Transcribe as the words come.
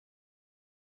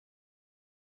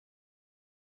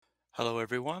Hello,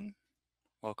 everyone.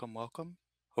 Welcome, welcome.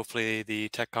 Hopefully, the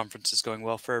tech conference is going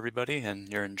well for everybody and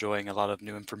you're enjoying a lot of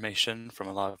new information from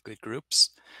a lot of good groups.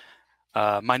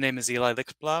 My name is Eli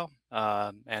Lichtblau,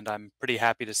 and I'm pretty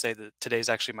happy to say that today's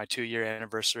actually my 2-year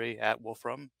anniversary at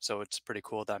Wolfram. So it's pretty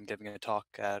cool that I'm giving a talk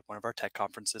at one of our tech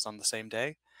conferences on the same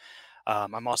day.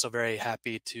 I'm also very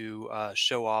happy to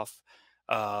show off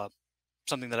uh,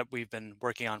 something that we've been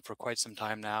working on for quite some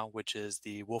time now, which is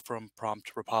the Wolfram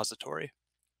Prompt Repository.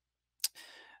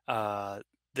 Uh,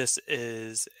 this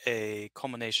is a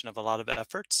culmination of a lot of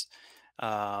efforts.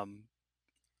 Um,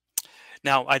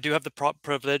 Now, I do have the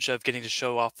privilege of getting to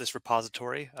show off this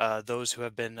repository. Those who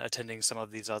have been attending some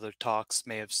of these other talks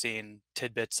may have seen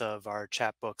tidbits of our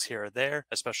chat books here or there,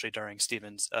 especially during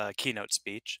Stephen's keynote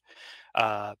speech.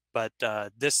 But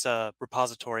this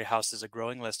repository houses a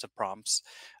growing list of prompts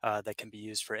that can be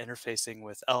used for interfacing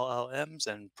with LLMs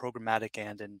in programmatic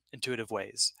and in intuitive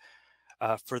ways.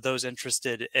 For those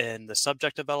interested in the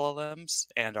subject of LLMs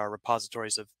and our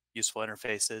repositories of useful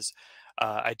interfaces,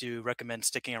 I do recommend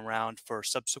sticking around for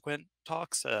subsequent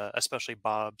talks, especially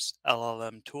Bob's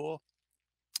LLM tool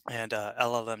and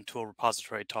LLM tool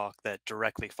repository talk that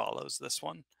directly follows this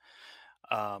one.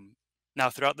 Now,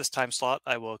 throughout this time slot,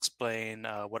 I will explain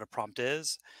what a prompt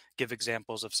is, give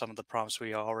examples of some of the prompts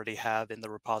we already have in the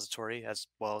repository, as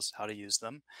well as how to use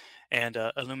them, and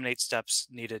illuminate steps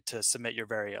needed to submit your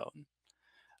very own.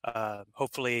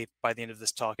 Hopefully, by the end of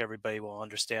this talk, everybody will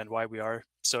understand why we are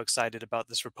so excited about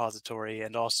this repository,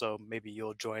 and also maybe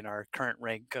you'll join our current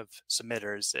rank of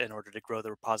submitters in order to grow the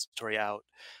repository out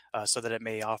so that it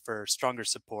may offer stronger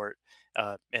support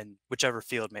in whichever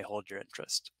field may hold your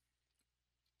interest.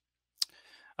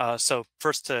 So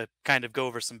first, to kind of go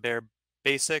over some bare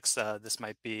basics, this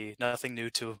might be nothing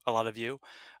new to a lot of you,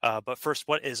 but first,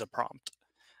 what is a prompt?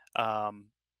 Um,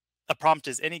 a prompt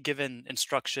is any given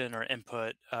instruction or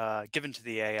input given to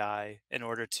the AI in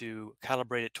order to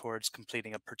calibrate it towards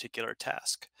completing a particular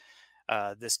task.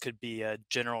 This could be a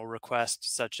general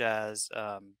request, such as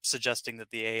suggesting that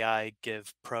the AI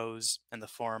give prose in the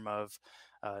form of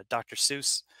Dr.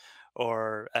 Seuss,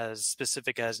 or as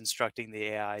specific as instructing the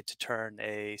AI to turn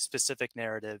a specific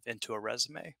narrative into a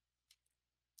resume.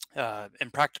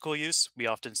 In practical use, we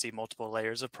often see multiple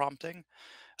layers of prompting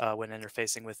when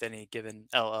interfacing with any given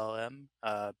LLM.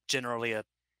 Generally, a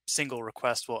single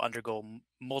request will undergo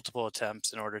multiple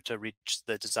attempts in order to reach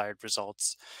the desired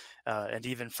results, and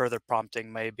even further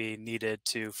prompting may be needed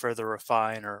to further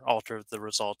refine or alter the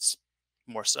results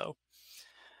more so.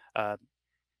 Uh,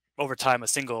 Over time, a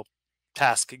single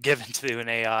task given to an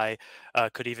AI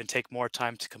could even take more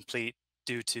time to complete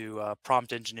due to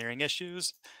prompt engineering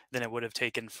issues than it would have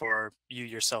taken for you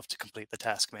yourself to complete the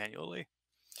task manually.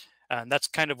 And that's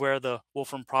kind of where the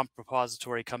Wolfram Prompt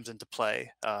Repository comes into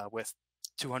play. With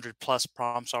 200 plus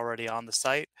prompts already on the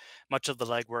site, much of the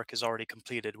legwork is already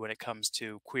completed when it comes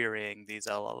to querying these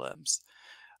LLMs.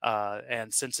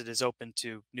 And since it is open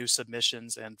to new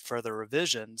submissions and further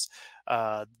revisions,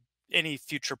 any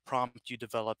future prompt you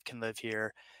develop can live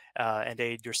here and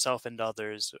aid yourself and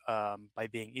others by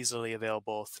being easily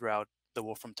available throughout the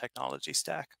Wolfram technology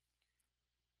stack.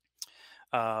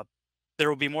 Uh, there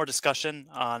will be more discussion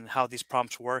on how these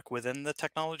prompts work within the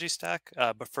technology stack,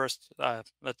 but first,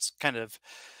 let's kind of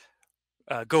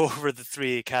go over the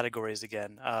three categories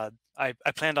again. I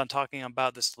planned on talking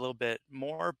about this a little bit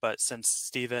more, but since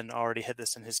Stephen already hit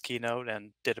this in his keynote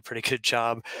and did a pretty good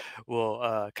job,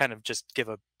 we'll kind of just give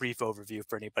a brief overview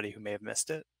for anybody who may have missed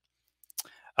it.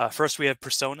 First, we have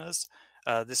personas.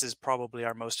 This is probably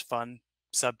our most fun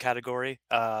subcategory.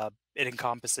 It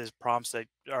encompasses prompts that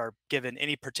are given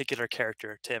any particular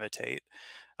character to imitate.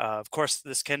 Of course,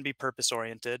 this can be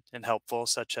purpose-oriented and helpful,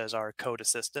 such as our code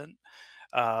assistant,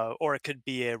 or it could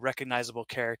be a recognizable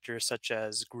character such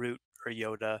as Groot or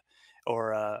Yoda,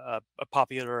 or a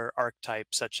popular archetype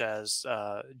such as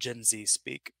Gen Z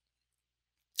speak.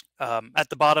 At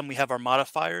the bottom, we have our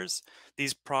modifiers.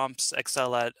 These prompts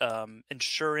excel at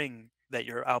ensuring that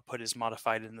your output is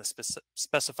modified in the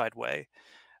specified way.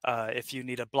 If you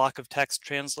need a block of text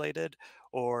translated,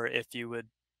 or if you would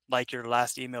like your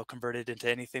last email converted into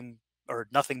anything or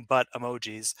nothing but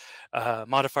emojis,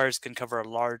 modifiers can cover a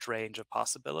large range of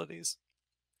possibilities.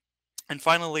 And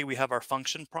finally, we have our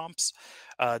function prompts.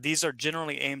 These are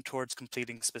generally aimed towards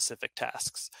completing specific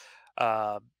tasks,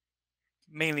 uh,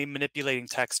 mainly manipulating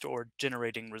text or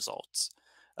generating results.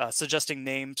 Suggesting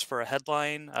names for a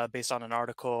headline based on an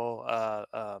article,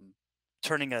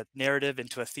 turning a narrative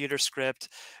into a theater script,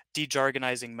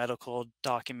 de-jargonizing medical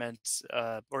documents,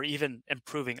 or even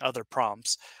improving other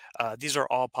prompts. These are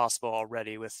all possible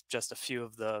already with just a few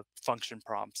of the function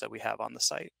prompts that we have on the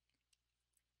site.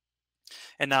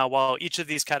 And now, while each of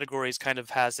these categories kind of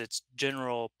has its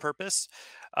general purpose,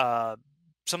 uh,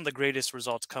 some of the greatest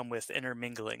results come with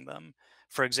intermingling them.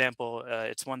 For example,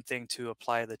 it's one thing to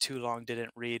apply the too long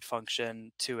didn't read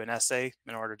function to an essay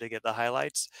in order to get the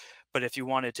highlights. But if you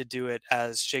wanted to do it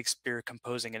as Shakespeare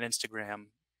composing an Instagram,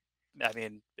 I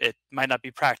mean, it might not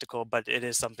be practical, but it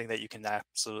is something that you can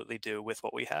absolutely do with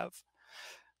what we have.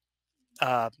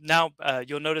 Now,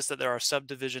 you'll notice that there are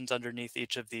subdivisions underneath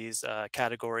each of these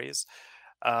categories.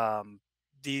 um,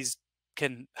 these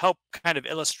can help kind of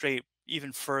illustrate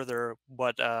even further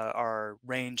what our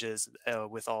range is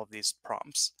with all of these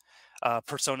prompts.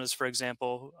 Personas, for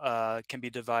example, can be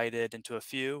divided into a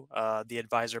few. The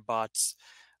advisor bots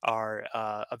are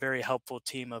a very helpful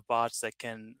team of bots that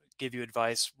can give you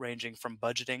advice ranging from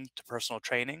budgeting to personal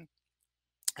training.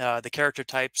 The character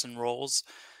types and roles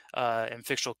and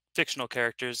fictional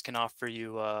characters can offer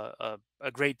you a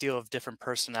great deal of different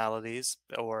personalities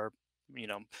or you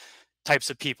know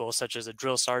types of people, such as a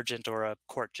drill sergeant or a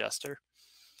court jester.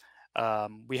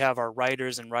 We have our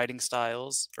writers and writing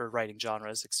styles, or writing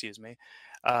genres, excuse me,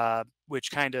 which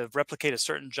kind of replicate a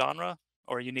certain genre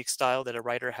or a unique style that a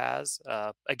writer has.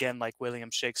 Again, like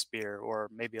William Shakespeare, or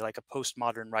maybe like a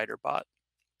postmodern writer bot.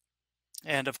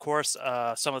 And of course,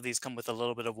 some of these come with a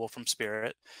little bit of Wolfram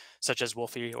spirit, such as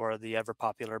Wolfie or the ever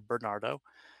popular Bernardo.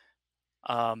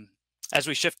 Um, as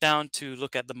we shift down to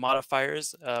look at the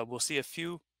modifiers, we'll see a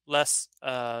few less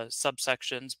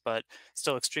subsections, but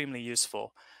still extremely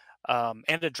useful,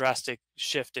 and a drastic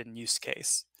shift in use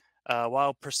case.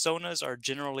 While personas are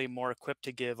generally more equipped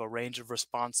to give a range of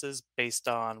responses based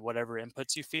on whatever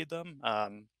inputs you feed them,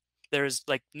 there's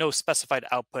like no specified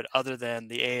output other than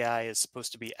the AI is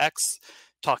supposed to be X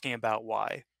talking about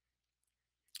Y.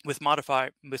 With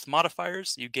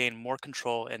modifiers, you gain more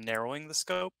control in narrowing the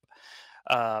scope.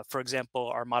 For example,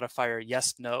 our modifier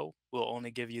yes, no will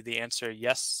only give you the answer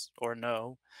yes or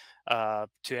no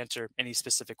to answer any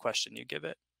specific question you give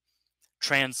it.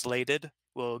 Translated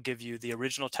will give you the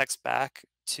original text back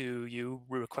to you,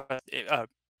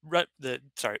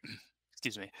 sorry,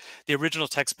 excuse me, the original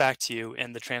text back to you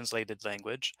in the translated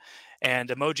language. And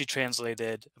emoji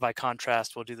translated, by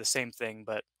contrast, will do the same thing,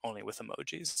 but only with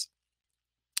emojis.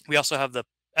 We also have the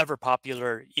ever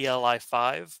popular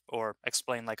ELI5, or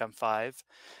Explain Like I'm Five,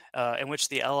 in which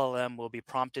the LLM will be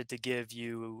prompted to give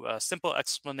you a simple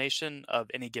explanation of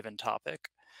any given topic.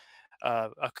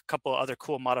 A couple other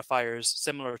cool modifiers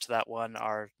similar to that one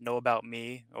are Know About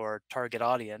Me or Target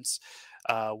Audience,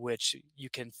 which you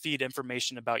can feed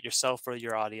information about yourself or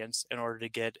your audience in order to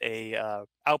get a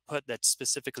output that's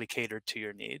specifically catered to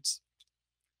your needs.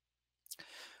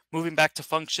 Moving back to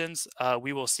functions,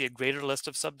 we will see a greater list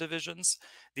of subdivisions.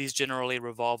 These generally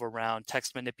revolve around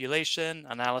text manipulation,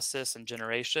 analysis, and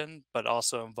generation, but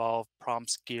also involve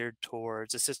prompts geared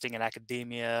towards assisting in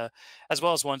academia, as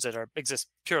well as ones that exist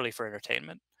purely for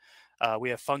entertainment. We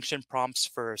have function prompts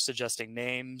for suggesting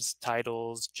names,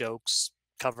 titles, jokes,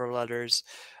 cover letters,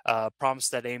 prompts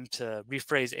that aim to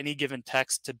rephrase any given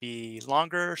text to be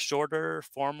longer, shorter,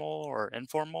 formal, or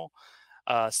informal.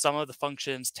 Some of the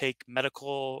functions take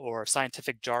medical or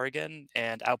scientific jargon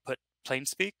and output plain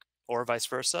speak, or vice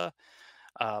versa.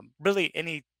 Really,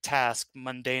 any task,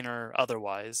 mundane or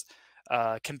otherwise,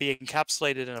 can be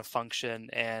encapsulated in a function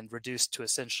and reduced to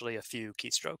essentially a few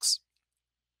keystrokes.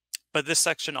 But this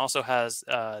section also has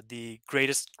the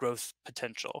greatest growth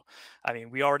potential. I mean,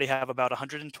 we already have about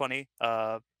 120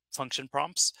 function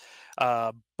prompts,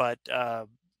 but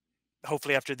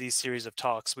hopefully after these series of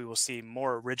talks, we will see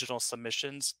more original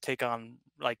submissions take on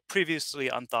like previously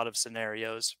unthought of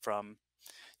scenarios from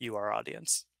you, our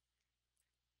audience.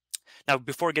 Now,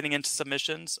 before getting into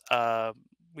submissions,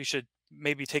 we should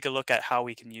maybe take a look at how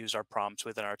we can use our prompts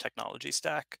within our technology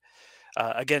stack.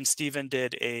 Again, Stephen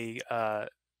did a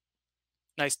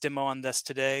nice demo on this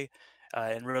today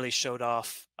and really showed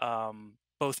off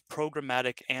both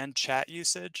programmatic and chat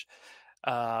usage.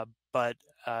 But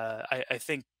I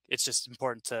think it's just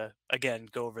important to, again,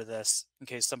 go over this in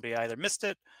case somebody either missed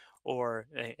it or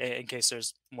in case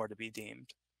there's more to be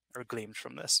deemed or gleaned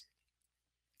from this.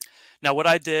 Now, what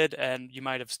I did, and you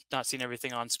might have not seen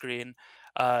everything on screen,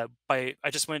 I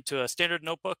just went to a standard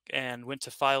notebook and went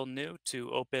to File New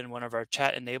to open one of our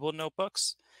chat-enabled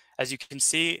notebooks. As you can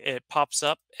see, it pops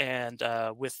up, and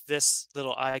with this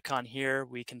little icon here,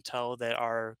 we can tell that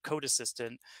our code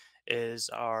assistant is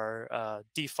our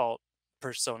default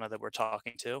persona that we're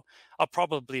talking to. I'll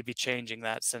probably be changing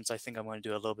that since I think I'm going to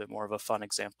do a little bit more of a fun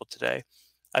example today.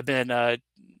 I've been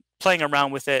playing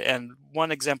around with it. And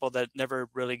one example that never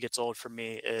really gets old for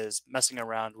me is messing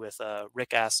around with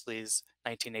Rick Astley's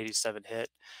 1987 hit,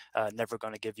 "Never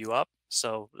Gonna Give You Up."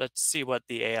 So let's see what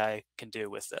the AI can do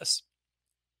with this.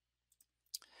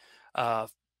 Uh,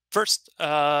 First,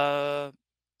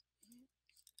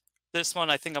 this one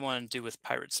I think I'm going to do with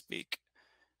Pirate Speak.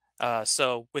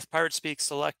 So with Pirate Speak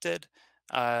selected,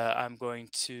 I'm going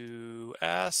to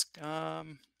ask,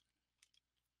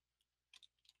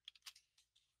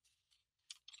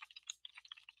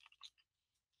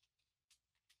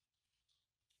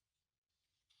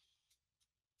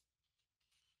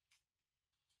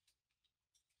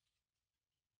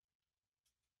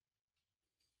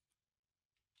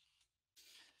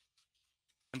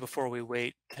 and before we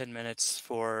wait 10 minutes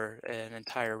for an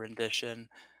entire rendition,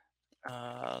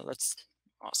 let's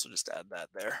also just add that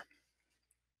there.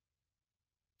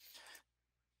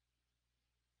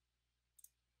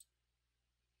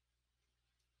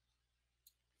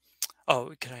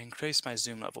 Oh, can I increase my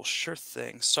zoom level? Sure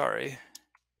thing. Sorry.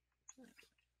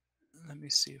 Let me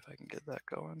see if I can get that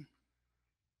going.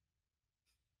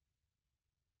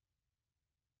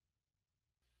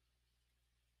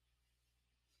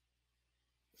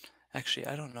 Actually,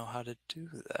 I don't know how to do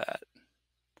that.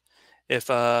 If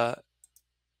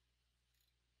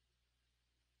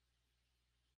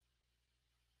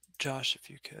Josh, if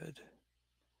you could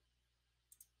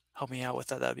help me out with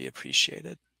that, that'd be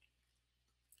appreciated.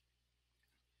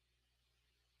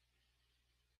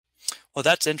 Well,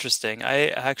 that's interesting. I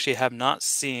actually have not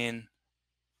seen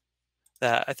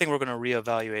that. I think we're going to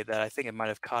reevaluate that. I think it might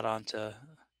have caught on to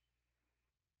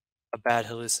a bad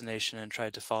hallucination and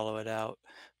tried to follow it out.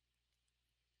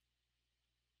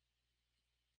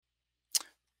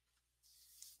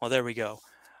 Well, there we go.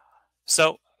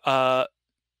 So, oh,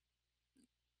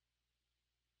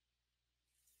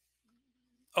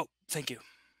 thank you.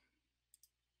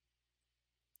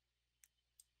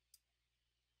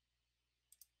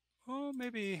 Oh,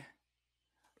 maybe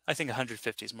I think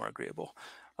 150 is more agreeable.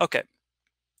 Okay.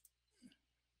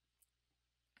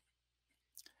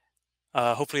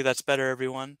 Hopefully that's better,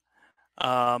 everyone.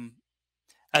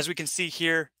 As we can see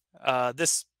here,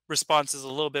 this response is a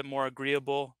little bit more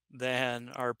agreeable than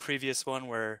our previous one,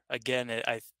 where again,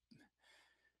 I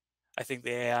think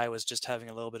the AI was just having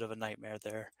a little bit of a nightmare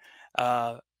there.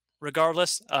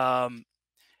 Regardless,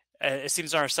 it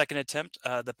seems on our second attempt,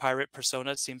 the pirate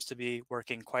persona seems to be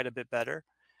working quite a bit better.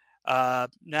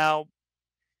 Now,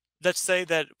 let's say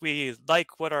that we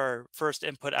like what our first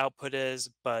input output is,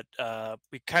 but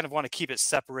we kind of want to keep it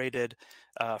separated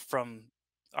from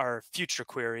our future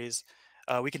queries.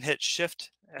 We can hit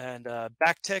Shift and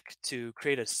backtick to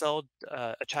create a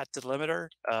chat delimiter,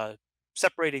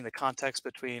 separating the context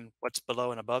between what's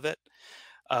below and above it.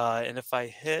 And if I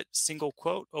hit single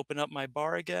quote, open up my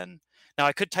bar again. Now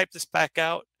I could type this back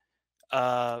out,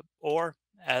 or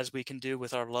as we can do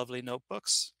with our lovely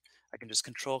notebooks, I can just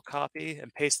control copy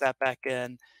and paste that back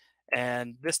in.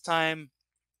 And this time,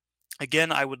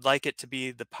 again, I would like it to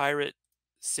be the pirate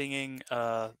singing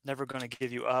Never Gonna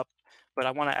Give You Up, but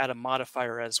I want to add a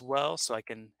modifier as well. So I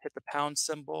can hit the pound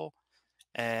symbol.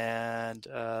 And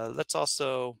let's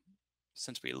also,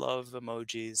 since we love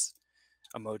emojis,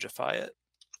 emojify it.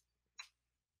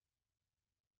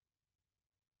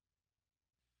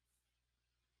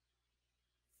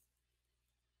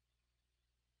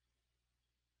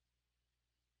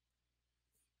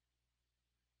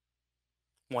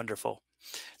 Wonderful.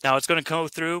 Now it's going to go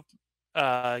through,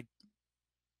 give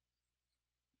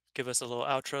us a little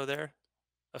outro there,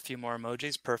 a few more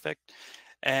emojis, perfect.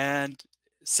 And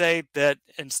say that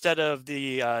instead of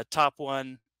the top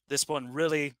one, this one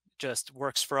really just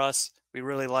works for us. We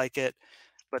really like it,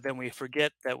 but then we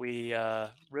forget that we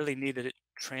really needed it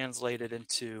translated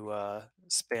into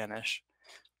Spanish.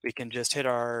 We can just hit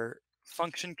our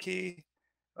function key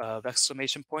of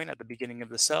exclamation point at the beginning of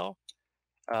the cell,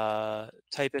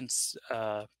 type in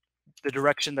the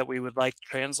direction that we would like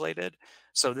translated.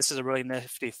 So this is a really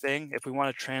nifty thing. If we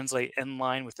want to translate in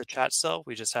line with the chat cell,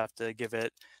 we just have to give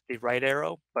it the right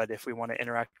arrow. But if we want to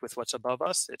interact with what's above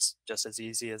us, it's just as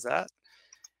easy as that.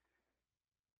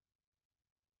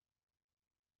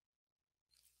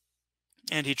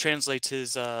 And he translates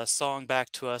his song back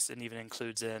to us and even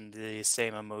includes in the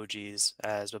same emojis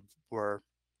as were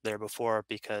there before,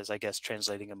 because I guess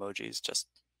translating emojis just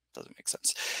doesn't make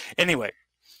sense. Anyway,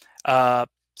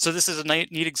 so this is a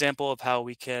neat example of how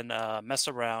we can mess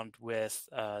around with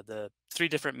the 3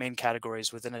 different main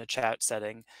categories within a chat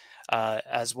setting,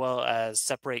 as well as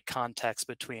separate context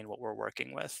between what we're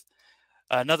working with.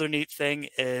 Another neat thing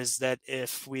is that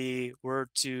if we were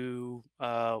to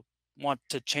want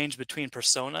to change between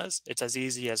personas, it's as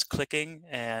easy as clicking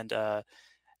and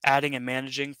adding and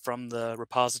managing from the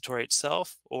repository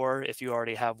itself, or if you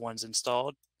already have ones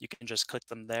installed, you can just click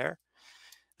them there.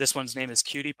 This one's name is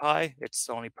Cutie Pie. Its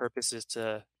only purpose is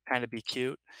to kind of be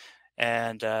cute.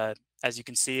 And as you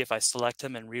can see, if I select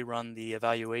him and rerun the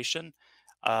evaluation,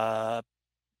 uh,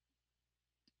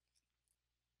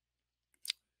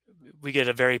 we get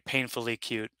a very painfully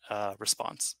cute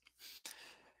response.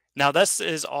 Now, this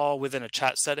is all within a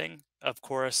chat setting. Of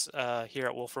course, here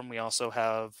at Wolfram, we also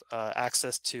have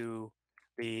access to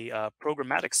the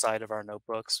programmatic side of our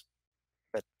notebooks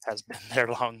that has been there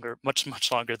longer,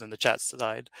 much longer than the chat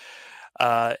side.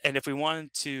 And if we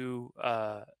wanted to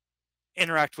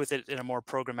interact with it in a more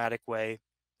programmatic way,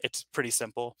 it's pretty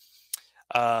simple.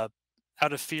 Out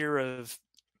of fear of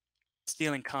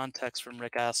stealing context from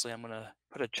Rick Astley, I'm going to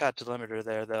put a chat delimiter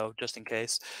there, though, just in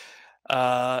case.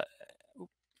 Uh,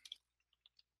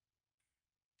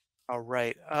 all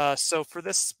right. So for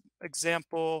this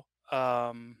example, we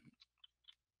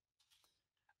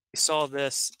saw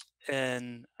this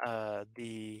in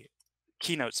the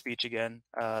keynote speech again.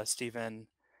 Stephen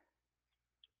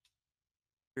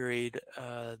queried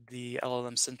the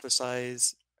LLM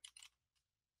synthesize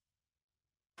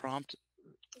prompt.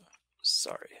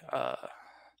 Sorry.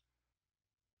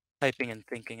 Typing and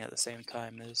thinking at the same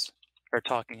time is, or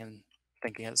talking and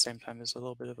thinking at the same time is a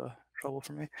little bit of a trouble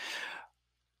for me.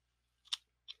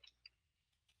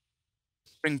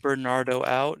 Bring Bernardo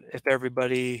out. If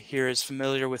everybody here is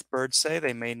familiar with Birdsay,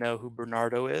 they may know who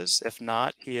Bernardo is. If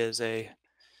not, he is a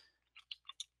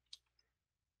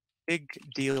big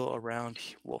deal around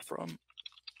Wolfram.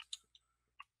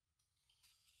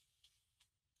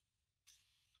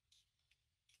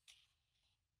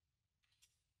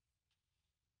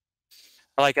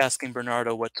 I like asking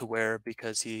Bernardo what to wear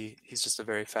because he's just a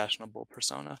very fashionable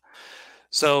persona.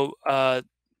 So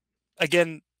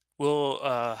again, we'll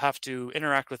have to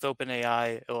interact with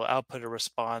OpenAI. It will output a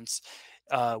response.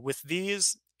 With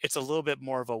these, it's a little bit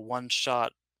more of a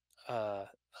one-shot uh,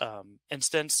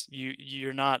 instance.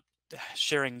 You're not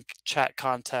sharing chat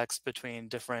context between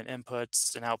different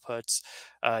inputs and outputs.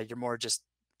 You're more just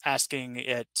asking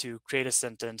it to create a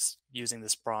sentence using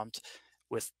this prompt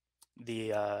with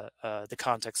the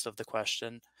context of the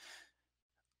question.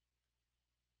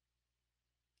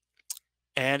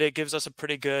 And it gives us a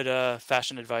pretty good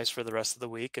fashion advice for the rest of the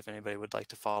week if anybody would like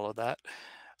to follow that.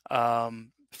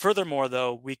 Furthermore,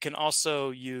 though, we can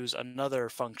also use another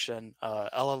function,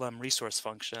 LLM resource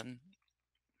function.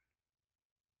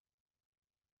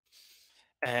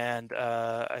 And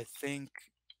I think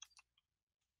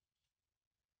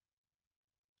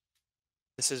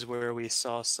this is where we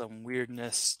saw some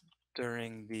weirdness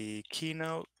during the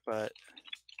keynote, but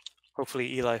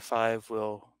hopefully Eli 5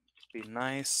 will be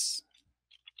nice.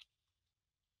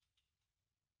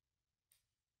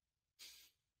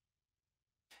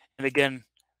 And again,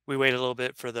 we wait a little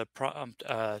bit for the prompt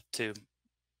to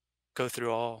go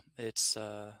through all its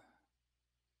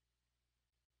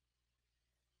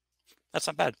that's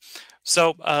not bad.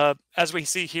 So as we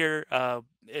see here,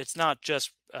 it's not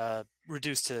just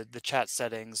reduced to the chat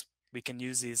settings. We can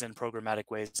use these in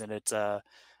programmatic ways, and it's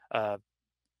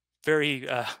very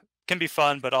can be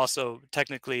fun, but also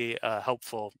technically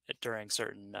helpful during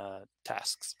certain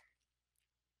tasks.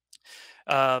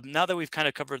 Now that we've kind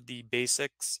of covered the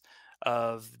basics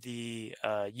of the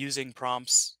using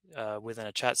prompts within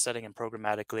a chat setting and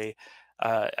programmatically,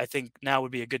 I think now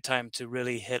would be a good time to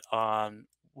really hit on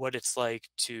what it's like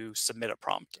to submit a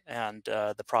prompt and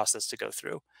the process to go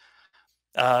through.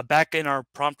 Back in our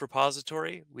prompt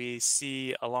repository, we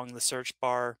see along the search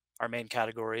bar our main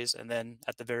categories, and then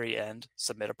at the very end,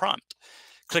 submit a prompt.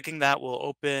 Clicking that will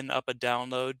open up a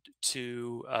download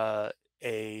to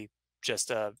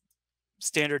just a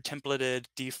standard templated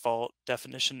default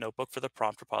definition notebook for the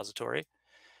prompt repository.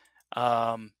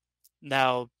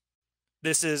 Now,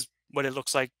 this is what it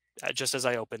looks like just as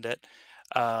I opened it.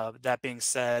 That being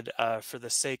said, for the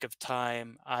sake of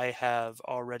time, I have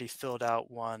already filled out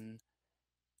one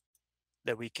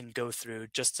that we can go through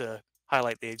just to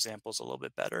highlight the examples a little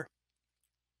bit better.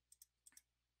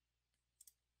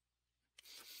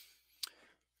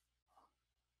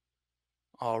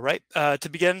 All right, to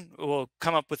begin, we'll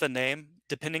come up with a name.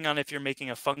 Depending on if you're making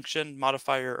a function,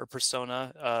 modifier, or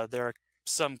persona, there are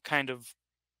some kind of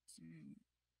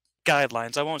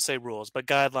guidelines. I won't say rules, but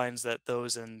guidelines that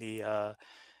those in the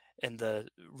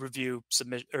review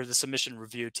submit or the submission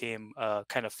review team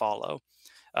kind of follow.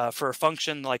 For a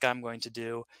function like I'm going to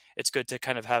do, it's good to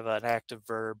kind of have an active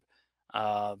verb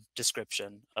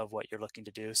description of what you're looking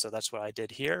to do. So that's what I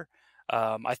did here.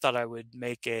 I thought I would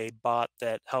make a bot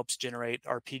that helps generate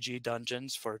RPG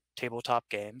dungeons for tabletop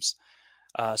games.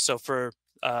 So for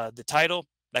the title,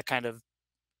 that kind of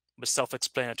was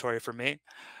self-explanatory for me.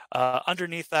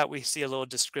 Underneath that, we see a little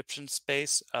description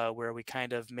space where we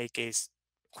kind of make a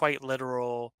quite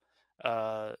literal,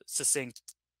 succinct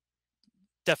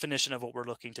definition of what we're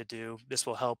looking to do. This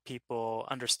will help people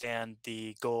understand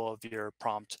the goal of your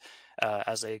prompt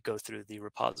as they go through the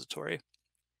repository.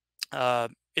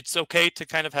 It's okay to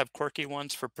kind of have quirky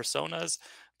ones for personas,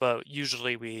 but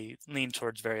usually we lean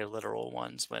towards very literal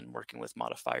ones when working with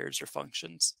modifiers or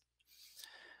functions.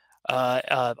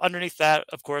 Underneath that,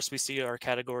 of course, we see our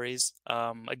categories.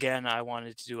 Again, I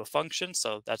wanted to do a function,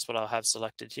 so that's what I'll have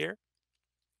selected here.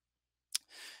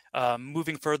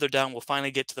 Moving further down, we'll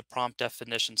finally get to the prompt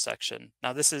definition section.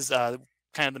 Now, this is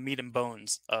kind of the meat and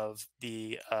bones of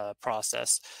the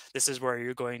process. This is where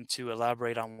you're going to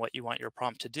elaborate on what you want your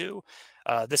prompt to do.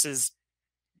 This is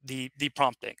the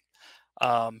prompting.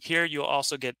 Here, you'll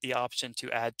also get the option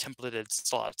to add templated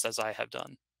slots, as I have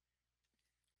done.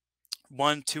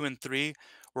 1, 2, and 3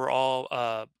 were all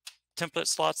template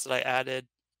slots that I added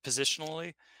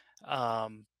positionally.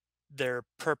 Their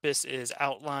purpose is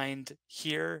outlined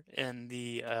here in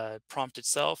the prompt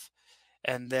itself.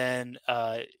 And then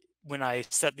when I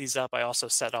set these up, I also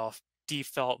set off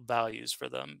default values for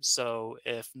them. So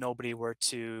if nobody were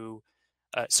to,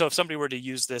 so if somebody were to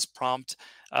use this prompt,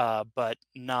 but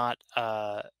not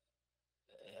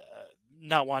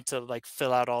want to like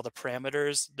fill out all the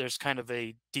parameters, there's kind of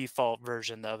a default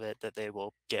version of it that they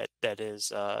will get that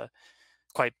is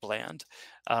quite bland.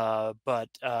 But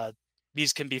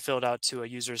these can be filled out to a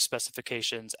user's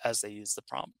specifications as they use the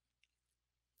prompt.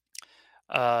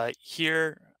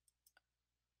 Here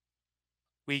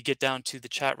we get down to the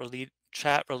chat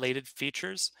related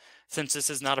features. Since this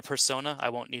is not a persona, I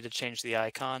won't need to change the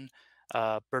icon.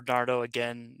 Bernardo,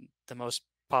 again, the most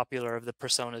popular of the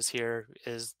personas here,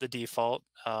 is the default.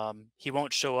 He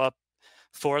won't show up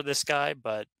for this guy,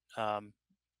 but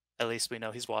at least we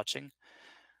know he's watching.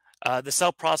 The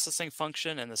cell processing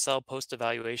function and the cell post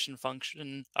evaluation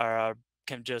function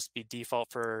can just be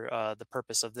default for the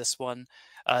purpose of this one.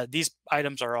 These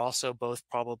items are also both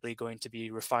probably going to be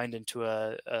refined into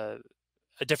a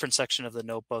different section of the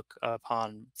notebook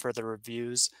upon further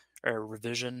reviews or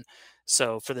revision.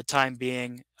 So for the time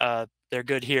being, they're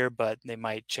good here, but they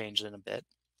might change in a bit.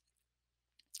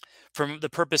 For the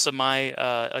purpose of my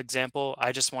example,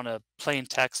 I just want a plain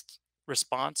text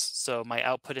response. So my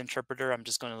output interpreter, I'm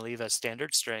just going to leave a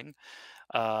standard string.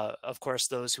 Of course,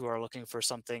 those who are looking for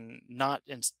something not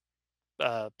in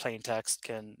plain text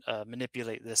can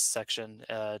manipulate this section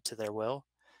to their will.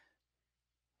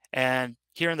 And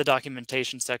here in the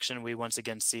documentation section, we once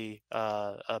again see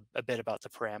a bit about the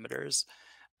parameters.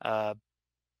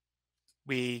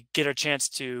 We get a chance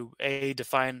to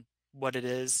define what it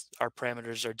is our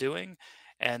parameters are doing,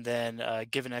 and then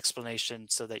give an explanation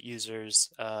so that users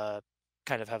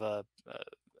kind of have a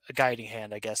guiding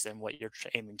hand, I guess, in what you're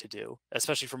aiming to do.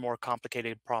 Especially for more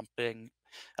complicated prompting,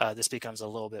 this becomes a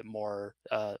little bit more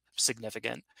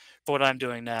significant. For what I'm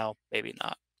doing now, maybe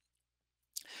not.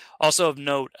 Also of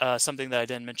note, something that I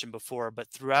didn't mention before, but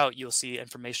throughout you'll see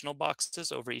informational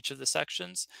boxes over each of the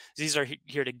sections. These are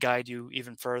here to guide you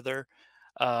even further.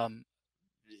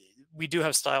 We do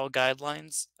have style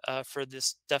guidelines for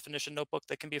this definition notebook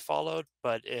that can be followed,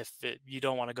 but if you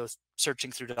don't want to go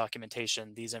searching through the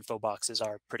documentation, these info boxes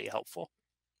are pretty helpful.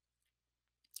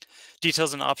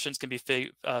 Details and options can be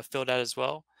filled out as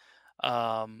well.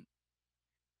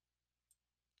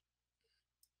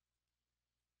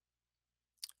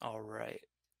 All right.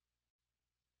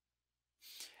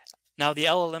 Now the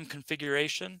LLM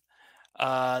configuration.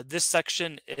 This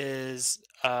section is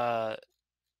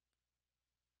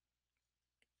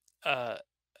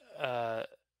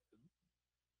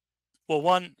well,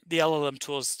 one, the LLM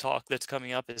tools talk that's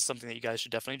coming up is something that you guys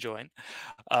should definitely join.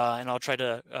 And I'll try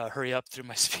to hurry up through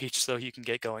my speech so you can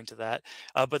get going to that.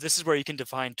 But this is where you can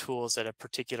define tools at a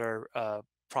particular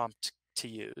prompt to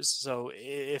use. So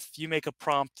if you make a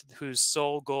prompt whose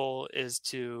sole goal is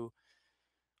to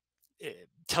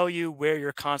tell you where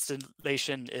your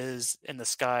constellation is in the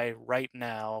sky right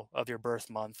now of your birth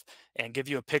month and give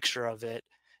you a picture of it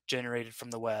generated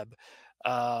from the web,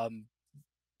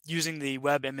 using the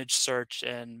web image search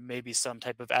and maybe some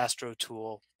type of astro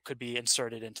tool could be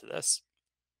inserted into this.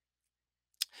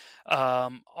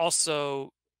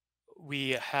 Also,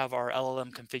 we have our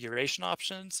LLM configuration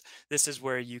options. This is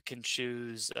where you can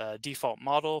choose a default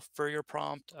model for your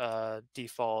prompt,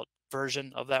 default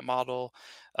version of that model,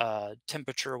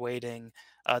 temperature weighting.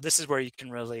 This is where you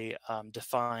can really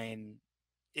define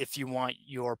if you want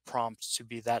your prompt to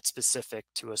be that specific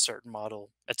to a certain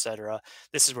model, etc.,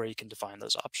 this is where you can define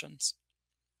those options.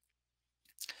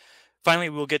 Finally,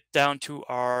 we'll get down to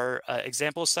our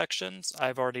example sections.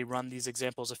 I've already run these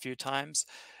examples a few times.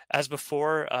 As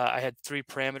before, I had 3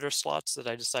 parameter slots that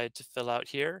I decided to fill out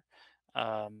here.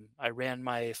 I ran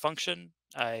my function.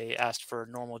 I asked for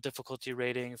normal difficulty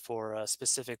rating for a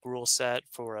specific rule set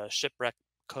for a shipwreck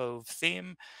cove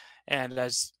theme. And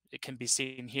as it can be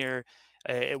seen here,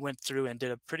 it went through and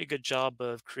did a pretty good job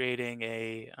of creating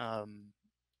a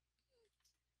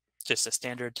just a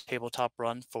standard tabletop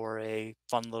run for a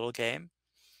fun little game.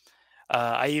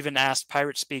 I even asked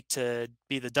Pirate Speak to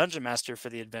be the dungeon master for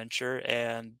the adventure,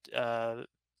 and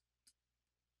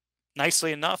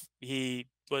nicely enough, he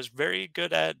was very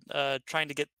good at trying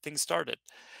to get things started.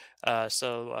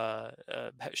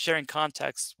 Sharing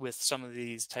context with some of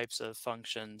these types of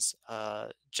functions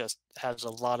just has a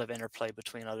lot of interplay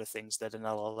between other things that an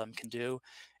LLM can do,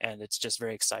 and it's just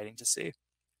very exciting to see.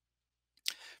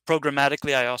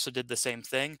 Programmatically, I also did the same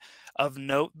thing. Of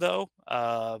note, though,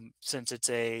 since it's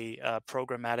a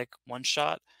programmatic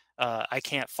one-shot, I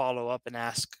can't follow up and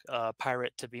ask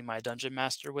Pirate to be my dungeon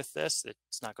master with this.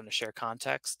 It's not going to share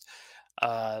context,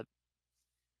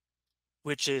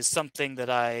 which is something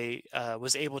that I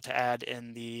was able to add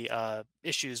in the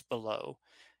issues below.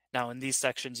 Now, in these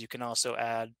sections, you can also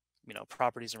add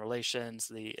properties and relations,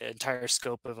 the entire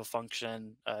scope of a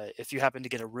function. If you happen to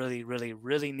get a really, really,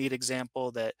 really neat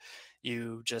example that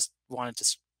you just wanted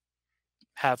to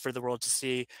have for the world to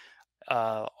see,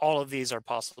 all of these are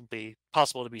possible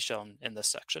to be shown in this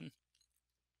section.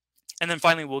 And then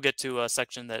finally, we'll get to a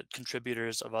section that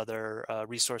contributors of other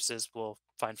resources will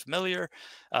find familiar.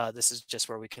 This is just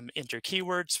where we can enter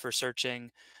keywords for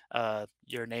searching,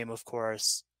 your name, of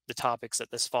course, the topics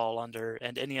that this fall under,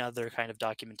 and any other kind of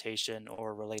documentation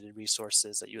or related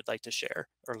resources that you would like to share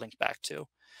or link back to.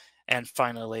 And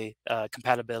finally,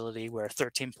 compatibility, where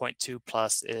 13.2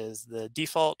 plus is the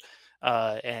default,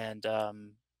 and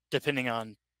depending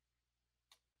on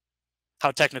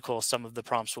how technical some of the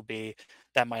prompts will be,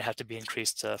 that might have to be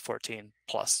increased to 14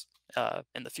 plus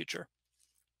in the future.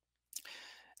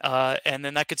 And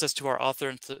then that gets us to our author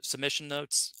and submission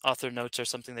notes. Author notes are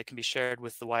something that can be shared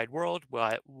with the wide world,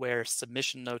 where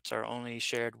submission notes are only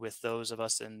shared with those of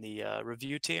us in the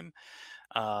review team.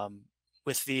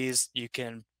 With these, you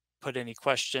can put any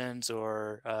questions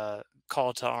or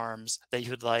call to arms that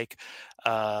you would like,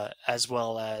 as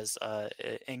well as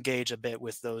engage a bit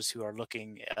with those who are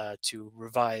looking to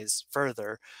revise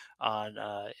further on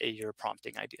your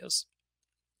prompting ideas.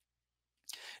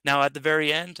 Now, at the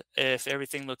very end, if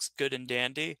everything looks good and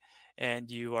dandy and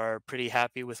you are pretty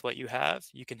happy with what you have,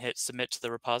 you can hit submit to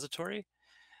the repository.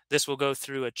 This will go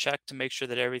through a check to make sure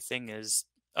that everything is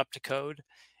up to code.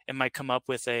 It might come up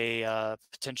with a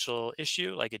potential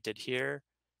issue like it did here.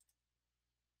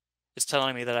 It's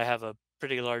telling me that I have a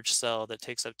pretty large cell that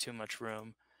takes up too much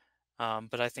room,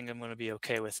 but I think I'm going to be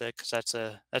okay with it because that's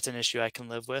an issue I can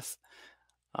live with.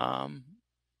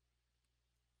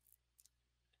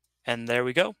 And there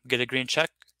we go, get a green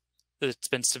check. It's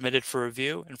been submitted for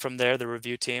review, and from there the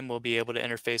review team will be able to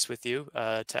interface with you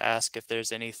to ask if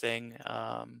there's anything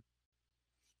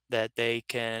that they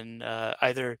can,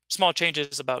 either small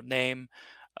changes about name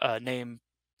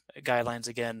guidelines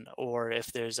again, or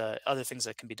if there's other things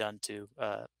that can be done to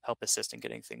help assist in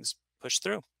getting things pushed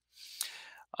through.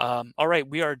 All right,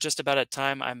 we are just about at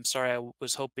time. I'm sorry, I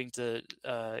was hoping to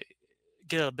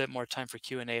get a bit more time for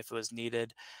Q&A if it was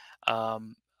needed.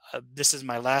 This is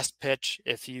my last pitch.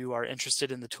 If you are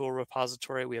interested in the tool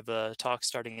repository, we have a talk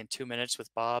starting in 2 minutes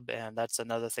with Bob, and that's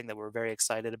another thing that we're very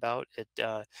excited about.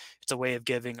 It's a way of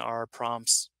giving our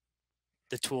prompts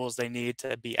the tools they need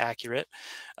to be accurate,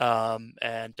 and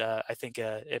I think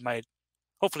it might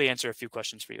hopefully answer a few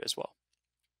questions for you as well.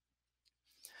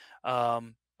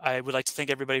 I would like to thank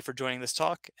everybody for joining this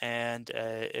talk, and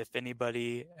if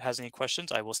anybody has any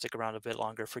questions, I will stick around a bit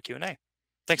longer for Q&A.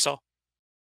 Thanks all.